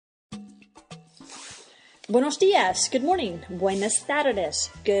Buenos días, good morning. Buenas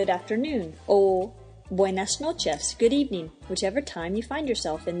tardes, good afternoon. O buenas noches, good evening, whichever time you find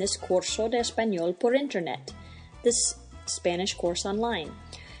yourself in this curso de español por internet, this Spanish course online.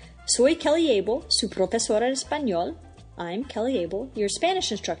 Soy Kelly Abel, su profesora de español. I'm Kelly Abel, your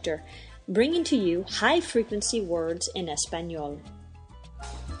Spanish instructor, bringing to you high-frequency words in español.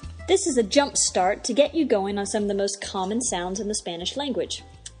 This is a jump start to get you going on some of the most common sounds in the Spanish language.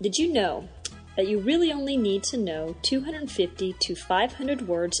 Did you know that you really only need to know 250 to 500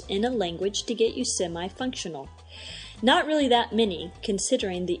 words in a language to get you semi-functional? Not really that many,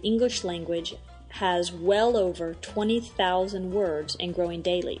 considering the English language has well over 20,000 words and growing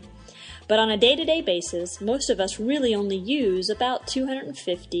daily. But on a day-to-day basis, most of us really only use about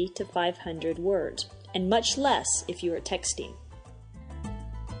 250 to 500 words, and much less if you are texting.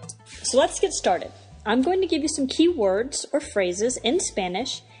 So let's get started. I'm going to give you some key words or phrases in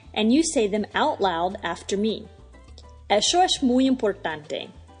Spanish, and you say them out loud after me. Eso es muy importante.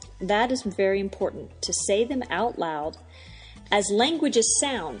 That is very important, to say them out loud. As language is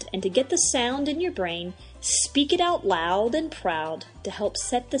sound, and to get the sound in your brain, speak it out loud and proud to help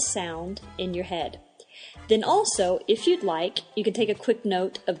set the sound in your head. Then also, if you'd like, you can take a quick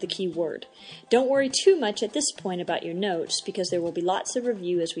note of the key word. Don't worry too much at this point about your notes because there will be lots of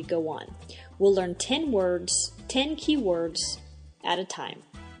review as we go on. We'll learn 10 words, 10 key words at a time.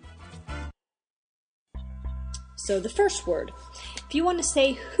 So the first word, if you want to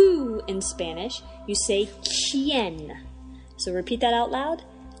say who in Spanish, you say quién. So repeat that out loud.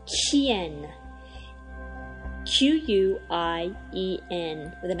 Quién. Q-U-I-E-N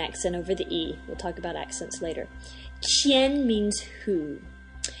with an accent over the E. We'll talk about accents later. Quién means who.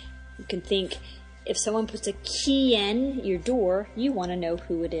 You can think if someone puts a key in your door, you want to know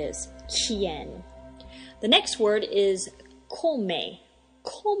who it is. Quién. The next word is come.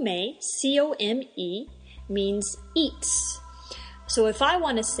 Come, C-O-M-E, means eats. So if I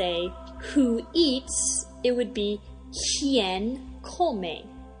want to say who eats, it would be quién come.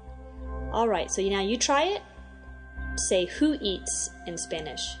 All right, so now you try it. Say who eats in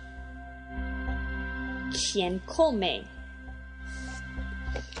Spanish. ¿Quién come?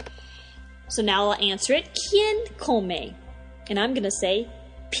 So now I'll answer it. ¿Quién come? And I'm going to say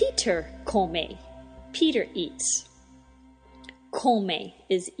Peter come. Peter eats. Come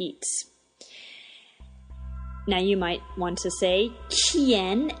is eats. Now you might want to say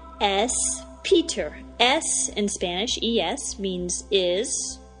 ¿Quién es Peter? Es in Spanish, es, means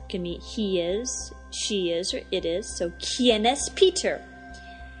is. Can mean he is, she is, or it is. So, ¿Quién es Peter?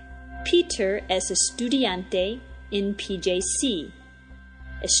 Peter es estudiante en PJC.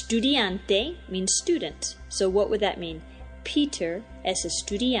 Estudiante means student. So what would that mean? Peter es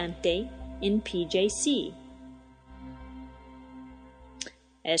estudiante en PJC.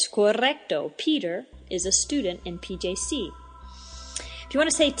 Es correcto. Peter is a student in PJC. If you want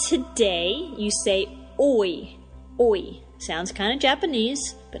to say today, you say hoy. Hoy. Sounds kind of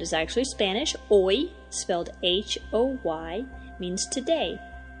Japanese, but it's actually Spanish. Hoy, spelled H-O-Y, means today.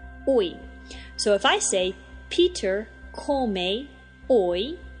 Hoy. So if I say, Peter come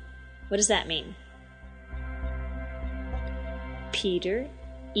hoy, what does that mean? Peter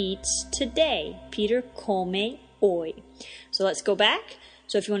eats today. Peter come hoy. So let's go back.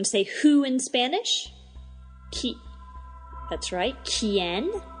 So if you want to say who in Spanish, that's right,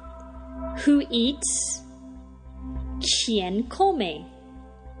 ¿Quién? Who eats? ¿Quién come?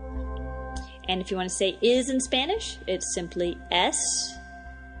 And if you want to say is in Spanish, it's simply es.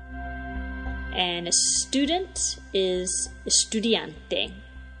 And a student is estudiante.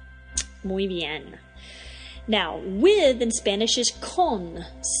 Muy bien. Now, with in Spanish is con.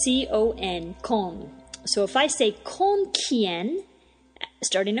 C-O-N, con. So if I say con quién,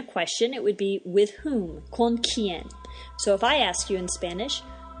 starting a question, it would be with whom? Con quién. So if I ask you in Spanish,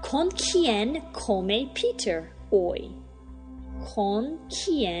 ¿Con quién come Peter hoy? ¿Con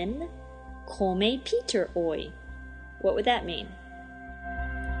quién come Peter hoy? What would that mean?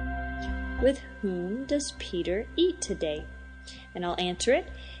 With whom does Peter eat today? And I'll answer it.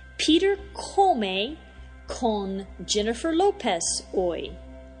 Peter come con Jennifer Lopez hoy.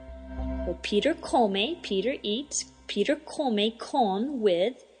 Well, Peter come, Peter eats. Peter come con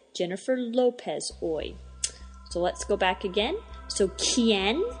with Jennifer Lopez hoy. So let's go back again. So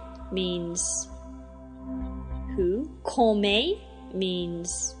 ¿Quién means who? Come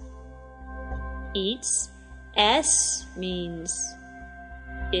means eats. Es means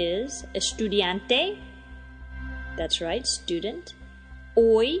is. Estudiante, that's right, student.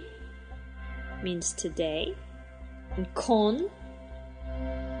 Hoy means today. And con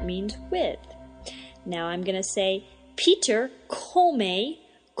means with. Now I'm going to say Peter come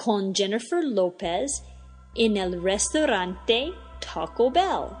con Jennifer Lopez En el restaurante Taco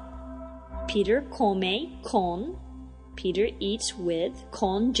Bell. Peter come con, Peter eats with,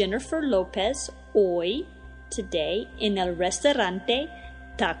 con Jennifer Lopez, hoy, today, en el restaurante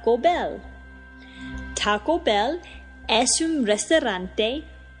Taco Bell. Taco Bell es un restaurante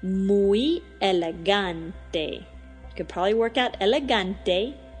muy elegante. You could probably work out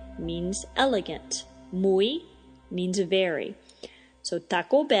elegante means elegant. Muy means very. So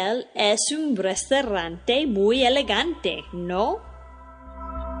Taco Bell es un restaurante muy elegante, ¿no?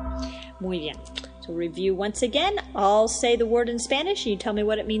 Muy bien. So review once again. I'll say the word in Spanish and you tell me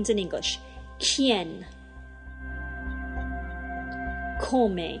what it means in English. ¿Quién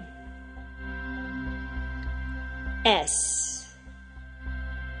come? Es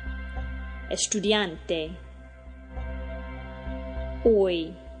estudiante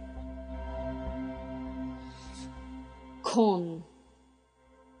hoy con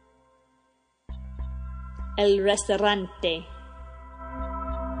el restaurante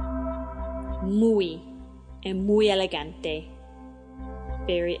muy elegante,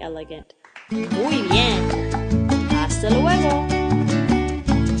 very elegant. Muy bien.